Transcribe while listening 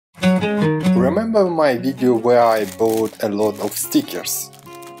Remember my video where I bought a lot of stickers?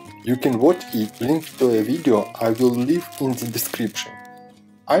 You can watch it, link to a video I will leave in the description.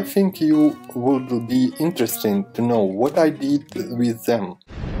 I think you would be interested to know what I did with them.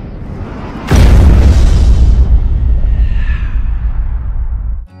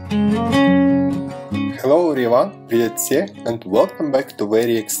 Hello everyone, привет все, and welcome back to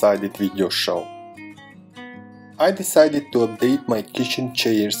very excited video show. I decided to update my kitchen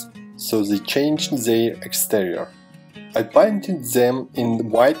chairs so they changed their exterior. I painted them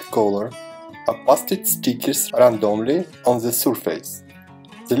in white color. I pasted stickers randomly on the surface.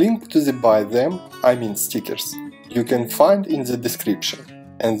 The link to the buy them, I mean stickers, you can find in the description,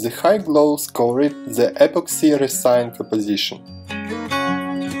 and the high glow scored the epoxy resin composition.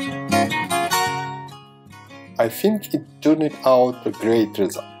 I think it turned out a great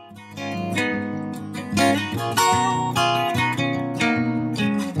result.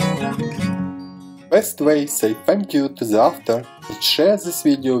 Best way say thank you to the author is share this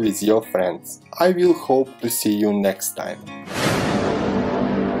video with your friends. I will hope to see you next time.